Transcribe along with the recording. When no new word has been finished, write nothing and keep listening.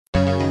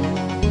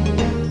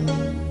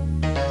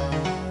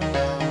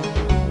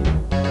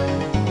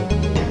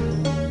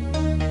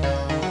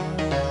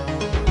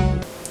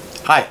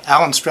Hi,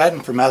 Alan Stratton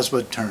from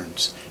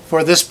woodturning.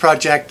 For this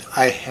project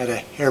I had a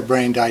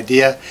harebrained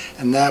idea,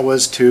 and that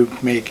was to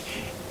make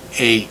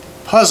a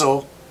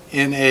puzzle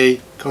in a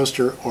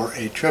coaster or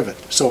a trivet.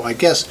 So I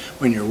guess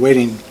when you're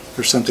waiting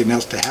for something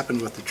else to happen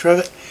with the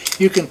trivet,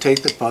 you can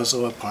take the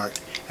puzzle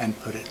apart and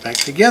put it back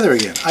together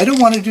again. I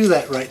don't want to do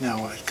that right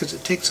now because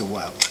it takes a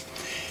while.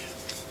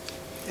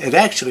 It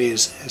actually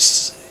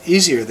is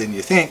easier than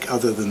you think,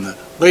 other than the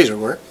laser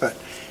work, but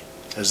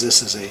as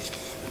this is a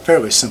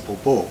fairly simple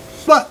bowl,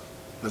 but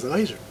with a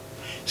laser.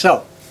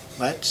 So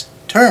let's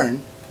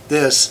turn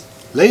this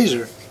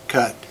laser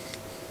cut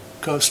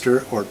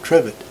coaster or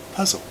trivet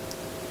puzzle.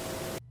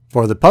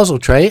 For the puzzle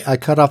tray, I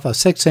cut off a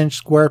 6-inch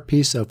square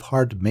piece of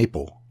hard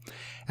maple.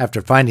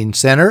 After finding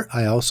center,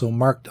 I also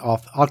marked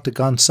off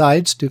octagon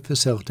sides to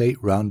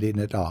facilitate rounding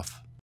it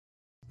off.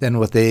 Then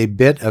with a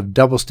bit of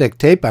double stick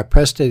tape, I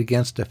pressed it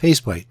against a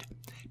faceplate.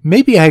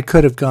 Maybe I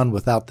could have gone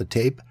without the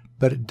tape,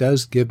 but it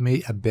does give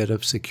me a bit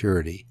of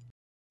security.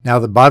 Now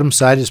the bottom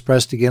side is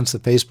pressed against the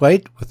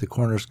faceplate. With the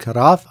corners cut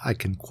off, I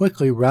can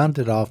quickly round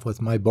it off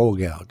with my bowl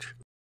gouge.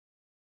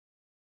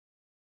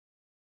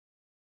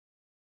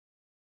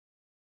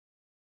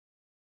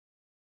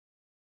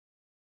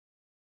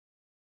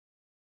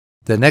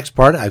 The next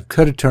part I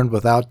could have turned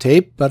without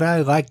tape, but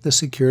I like the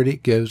security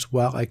it gives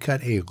while I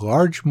cut a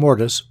large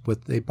mortise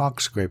with a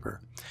box scraper.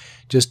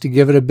 Just to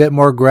give it a bit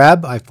more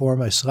grab, I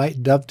form a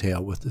slight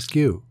dovetail with the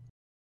skew.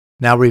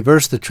 Now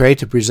reverse the tray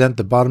to present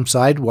the bottom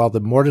side, while the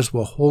mortise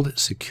will hold it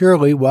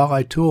securely while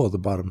I tool the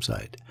bottom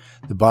side.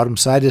 The bottom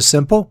side is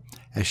simple: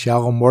 a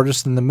shallow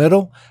mortise in the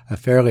middle, a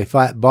fairly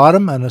flat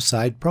bottom, and a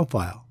side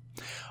profile.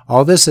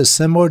 All this is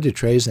similar to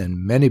trays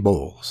in many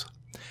bowls.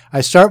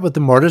 I start with the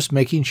mortise,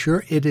 making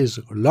sure it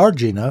is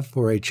large enough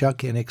for a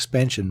chuck in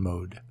expansion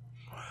mode.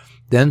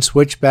 Then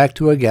switch back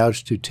to a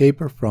gouge to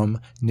taper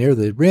from near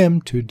the rim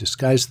to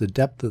disguise the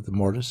depth of the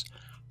mortise.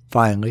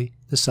 Finally,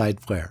 the side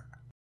flare.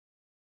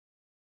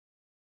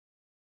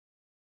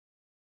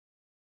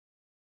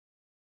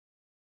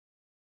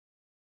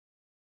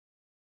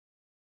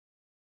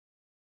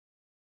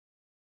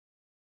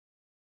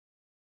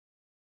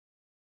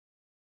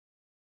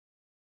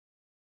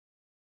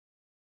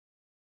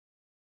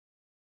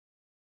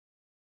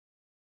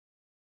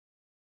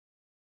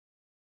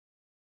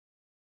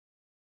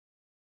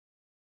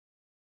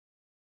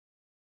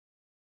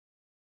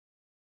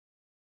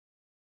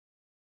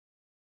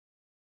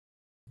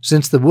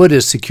 Since the wood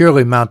is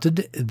securely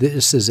mounted,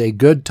 this is a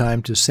good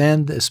time to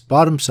sand this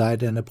bottom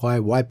side and apply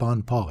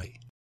wipe-on poly.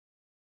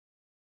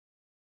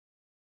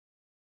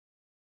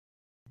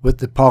 With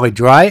the poly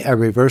dry, I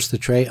reverse the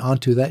tray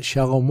onto that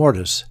shallow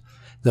mortise.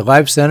 The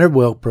live center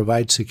will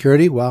provide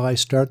security while I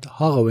start the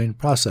hollowing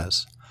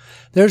process.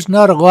 There's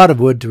not a lot of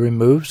wood to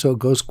remove, so it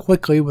goes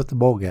quickly with the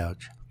bowl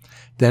gouge.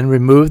 Then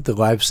remove the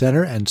live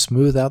center and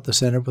smooth out the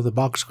center with a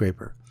box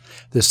scraper.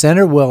 The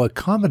center will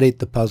accommodate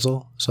the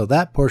puzzle, so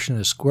that portion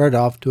is squared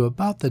off to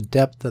about the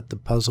depth that the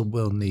puzzle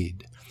will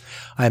need.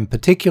 I am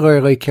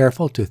particularly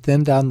careful to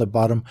thin down the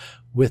bottom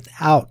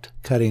without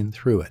cutting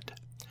through it.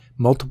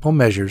 Multiple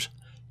measures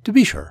to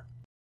be sure.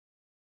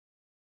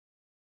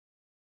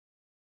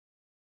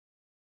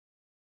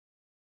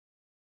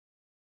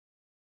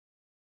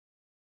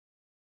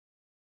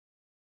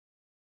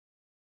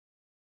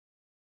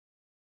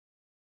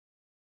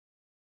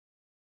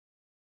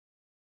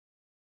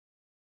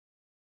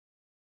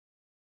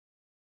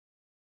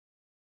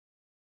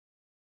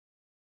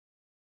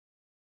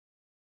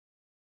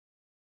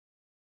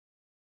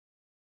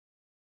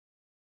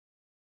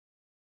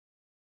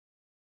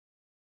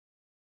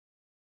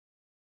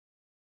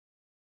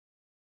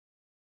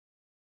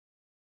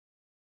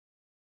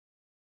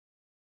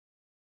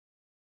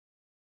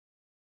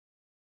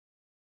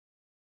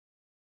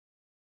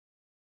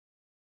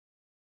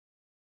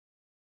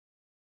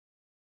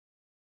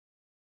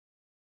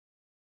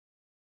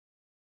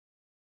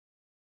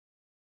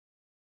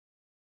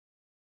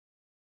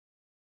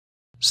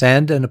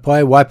 Sand and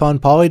apply wipe-on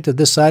poly to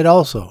this side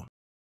also.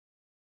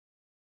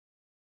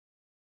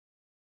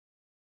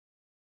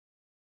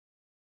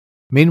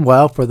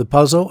 Meanwhile, for the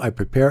puzzle, I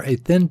prepare a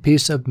thin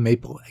piece of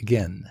maple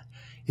again.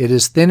 It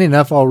is thin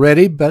enough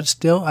already, but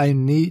still I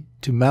need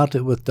to mount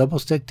it with double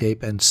stick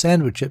tape and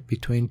sandwich it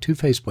between two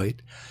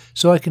faceplates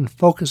so I can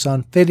focus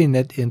on fitting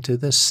it into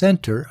the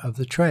center of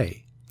the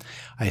tray.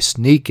 I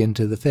sneak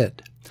into the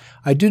fit.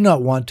 I do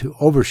not want to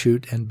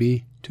overshoot and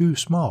be too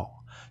small.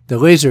 The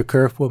laser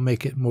kerf will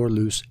make it more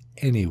loose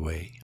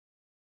anyway.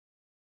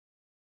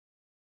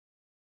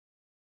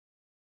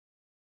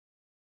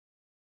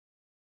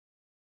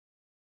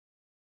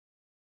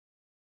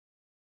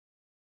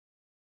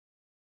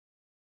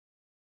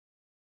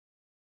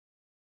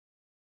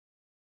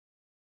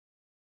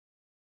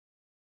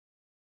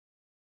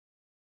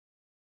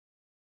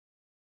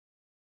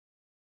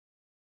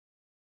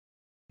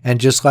 And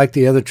just like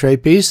the other tray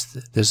piece,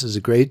 this is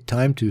a great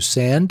time to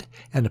sand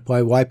and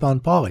apply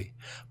wipe-on poly,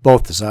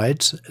 both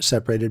sides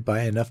separated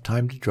by enough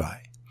time to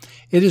dry.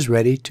 It is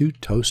ready to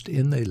toast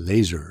in the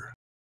laser.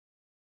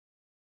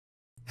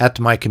 At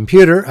my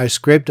computer, I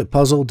scraped a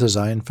puzzle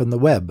design from the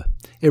web.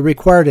 It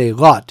required a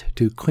lot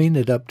to clean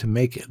it up to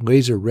make it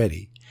laser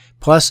ready.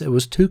 Plus, it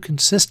was too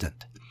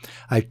consistent.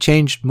 I've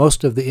changed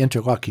most of the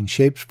interlocking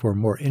shapes for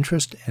more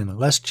interest and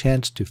less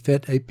chance to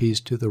fit a piece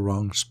to the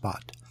wrong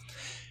spot.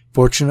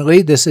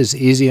 Fortunately, this is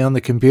easy on the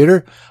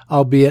computer,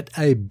 albeit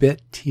a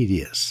bit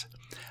tedious.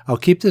 I'll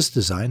keep this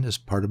design as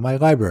part of my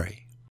library.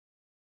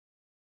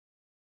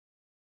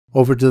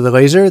 Over to the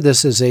laser.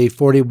 This is a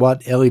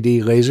 40-watt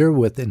LED laser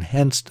with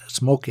enhanced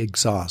smoke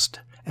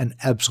exhaust, an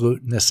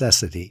absolute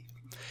necessity.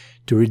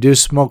 To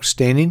reduce smoke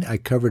staining, I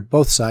covered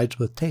both sides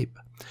with tape.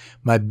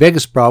 My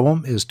biggest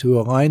problem is to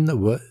align the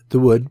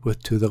wood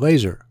to the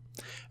laser.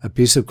 A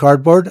piece of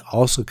cardboard,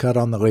 also cut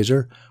on the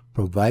laser,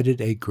 provided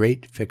a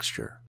great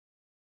fixture.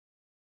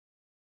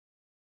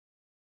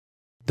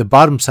 The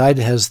bottom side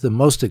has the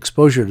most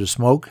exposure to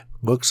smoke.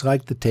 Looks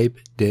like the tape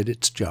did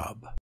its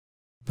job.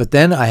 But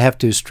then I have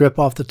to strip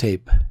off the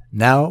tape,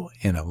 now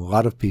in a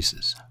lot of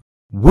pieces.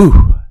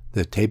 Woo!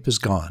 The tape is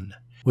gone.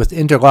 With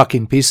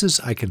interlocking pieces,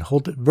 I can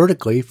hold it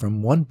vertically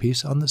from one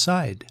piece on the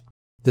side.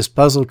 This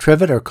puzzle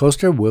trivet or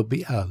coaster will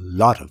be a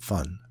lot of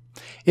fun.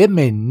 It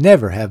may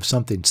never have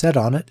something set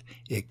on it.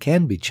 It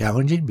can be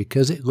challenging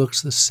because it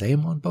looks the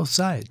same on both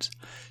sides.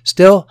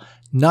 Still,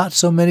 not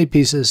so many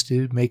pieces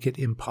to make it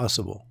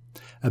impossible.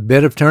 A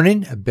bit of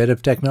turning, a bit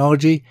of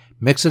technology,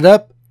 mix it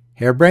up,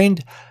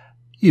 harebrained,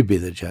 you be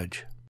the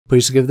judge.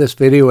 Please give this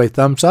video a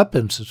thumbs up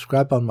and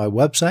subscribe on my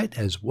website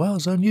as well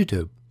as on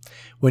YouTube.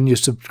 When you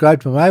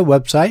subscribe to my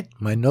website,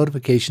 my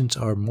notifications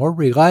are more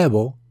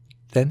reliable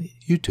than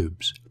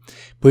YouTube's.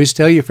 Please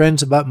tell your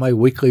friends about my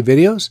weekly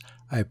videos.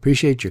 I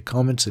appreciate your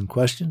comments and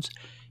questions.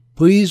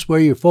 Please wear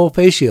your full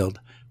face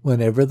shield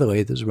whenever the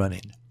lathe is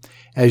running.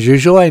 As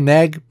usual, I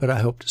nag, but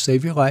I hope to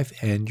save your life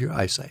and your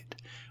eyesight.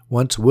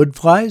 Once wood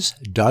flies,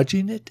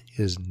 dodging it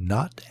is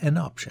not an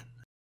option.